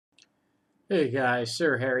Hey guys,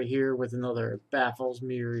 Sir Harry here with another Baffles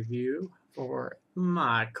me review for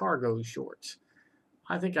my cargo shorts.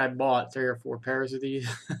 I think I bought 3 or 4 pairs of these.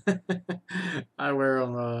 I wear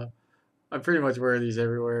them. I pretty much wear these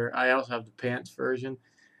everywhere. I also have the pants version.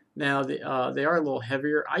 Now they are a little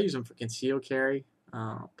heavier. I use them for conceal carry,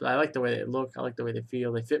 but I like the way they look. I like the way they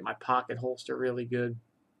feel. They fit my pocket holster really good.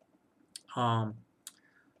 Um,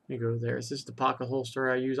 Let me go there. This is the pocket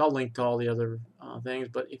holster I use. I'll link to all the other things.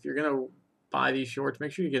 But if you're gonna buy these shorts,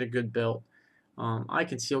 make sure you get a good belt. I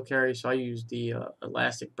conceal carry, so I use the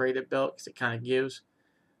elastic braided belt because it kind of gives.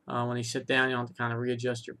 When you sit down, you don't have to kind of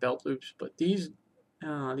readjust your belt loops. But these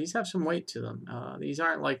have some weight to them. These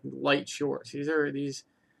aren't like light shorts. These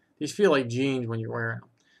feel like jeans when you're wearing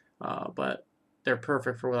them. But they're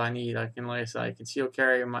perfect for what I need. Like I said, I conceal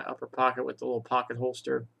carry in my upper pocket with the little pocket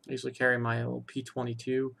holster. I usually carry my little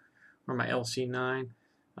P22 or my LC9.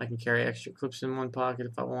 I can carry extra clips in one pocket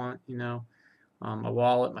if I want. My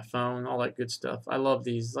wallet, my phone, all that good stuff. I love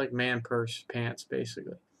these. It's like man purse pants,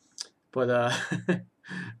 basically. But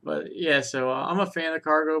but yeah. So I'm a fan of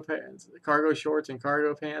cargo pants, cargo shorts, and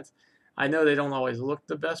cargo pants. I know they don't always look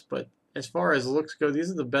the best, but as far as looks go, these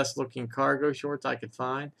are the best looking cargo shorts I could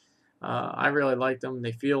find. I really like them.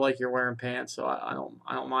 They feel like you're wearing pants, so I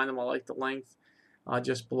don't mind them. I like the length,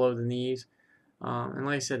 just below the knees. And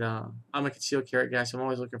like I said, I'm a concealed carry guy, so I'm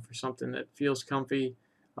always looking for something that feels comfy,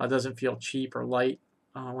 doesn't feel cheap or light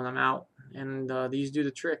when I'm out. And these do the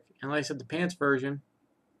trick. And like I said, the pants version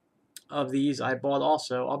of these I bought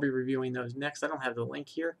also. I'll be reviewing those next. I don't have the link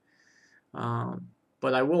here, um,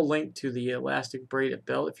 but I will link to the elastic braided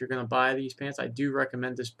belt if you're going to buy these pants. I do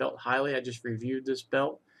recommend this belt highly. I just reviewed this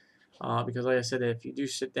belt because, like I said, if you do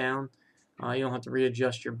sit down, you don't have to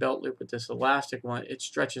readjust your belt loop with this elastic one. It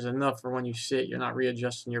stretches enough for when you sit. You're not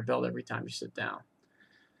readjusting your belt every time you sit down.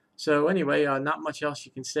 So anyway, not much else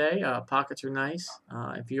you can say. Pockets are nice.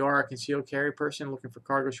 If you are a concealed carry person looking for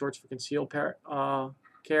cargo shorts for concealed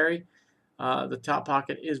carry, the top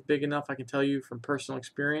pocket is big enough, I can tell you from personal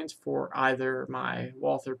experience, for either my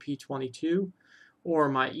Walther P22 or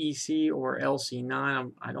my EC or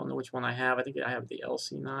LC9. I don't know which one I have. I think I have the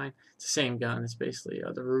LC9. It's the same gun. It's basically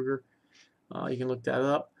the Ruger. You can look that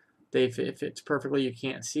up. It fits perfectly. You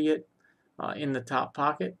can't see it in the top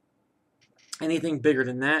pocket. Anything bigger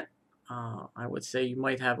than that, I would say you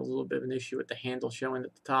might have a little bit of an issue with the handle showing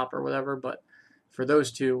at the top or whatever. But for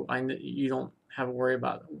those two, you don't have to worry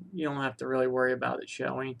about. You don't have to really worry about it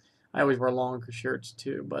showing. I always wear longer shirts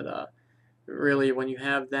too, but really when you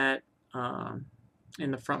have that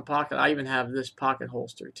in the front pocket, I even have this pocket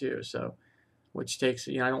holster too. So which takes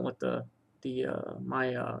I don't let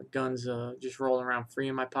my guns just rolling around free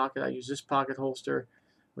in my pocket. I use this pocket holster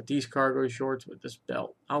with these cargo shorts with this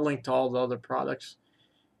belt. I'll link to all the other products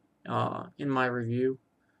in my review.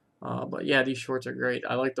 But yeah, these shorts are great.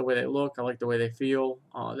 I like the way they look. I like the way they feel.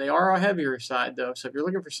 They are a heavier side though, so if you're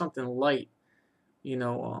looking for something light, you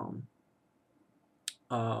know,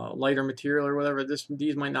 lighter material or whatever,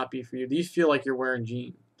 these might not be for you. These feel like you're wearing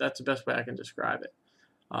jeans. That's the best way I can describe it.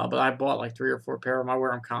 But I bought like 3 or 4 pair of them. I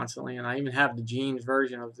wear them constantly, and I even have the jeans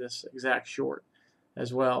version of this exact short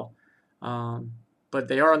as well. But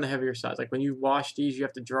they are on the heavier side. Like when you wash these, you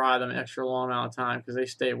have to dry them an extra long amount of time because they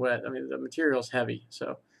stay wet. I mean, the material is heavy,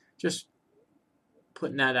 so just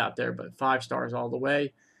putting that out there. But 5 stars all the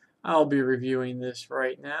way. I'll be reviewing this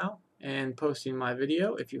right now and posting my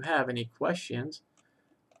video. If you have any questions,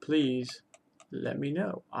 please let me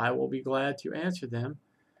know. I will be glad to answer them.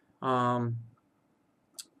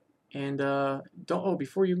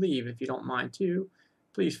 Before you leave, if you don't mind too,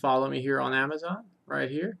 please follow me here on Amazon, right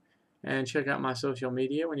here, and check out my social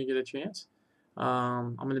media when you get a chance.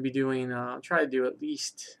 I'm going to be try to do at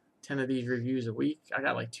least 10 of these reviews a week. I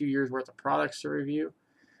got like 2 years worth of products to review.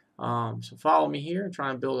 So follow me here. I'm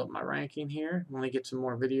trying to build up my ranking here. I want to get some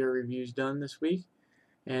more video reviews done this week.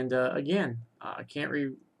 And again, I can't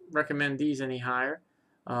recommend these any higher.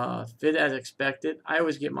 Fit as expected. I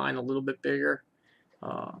always get mine a little bit bigger.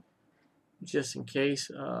 Just in case.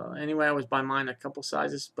 Anyway, I was by mine a couple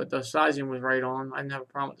sizes, but the sizing was right on. I didn't have a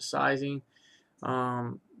problem with the sizing.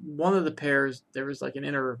 One of the pairs, there was like an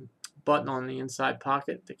inner button on the inside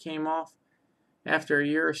pocket that came off after a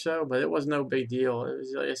year or so, but it was no big deal. It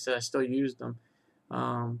was, like I said, I still used them.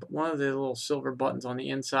 But one of the little silver buttons on the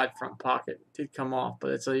inside front pocket did come off, but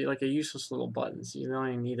it's like a useless little button, so you don't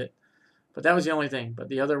even need it. But that was the only thing. But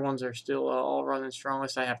the other ones are still all running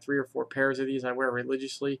strongest. I have 3 or 4 pairs of these I wear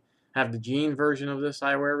religiously. I have the jean version of this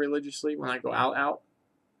I wear religiously when I go out.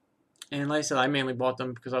 And like I said, I mainly bought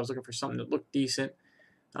them because I was looking for something that looked decent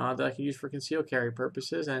that I could use for concealed carry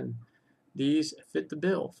purposes. And these fit the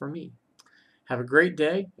bill for me. Have a great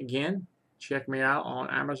day. Again, check me out on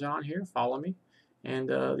Amazon here. Follow me. And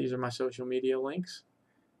these are my social media links.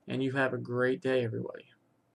 And you have a great day, everybody.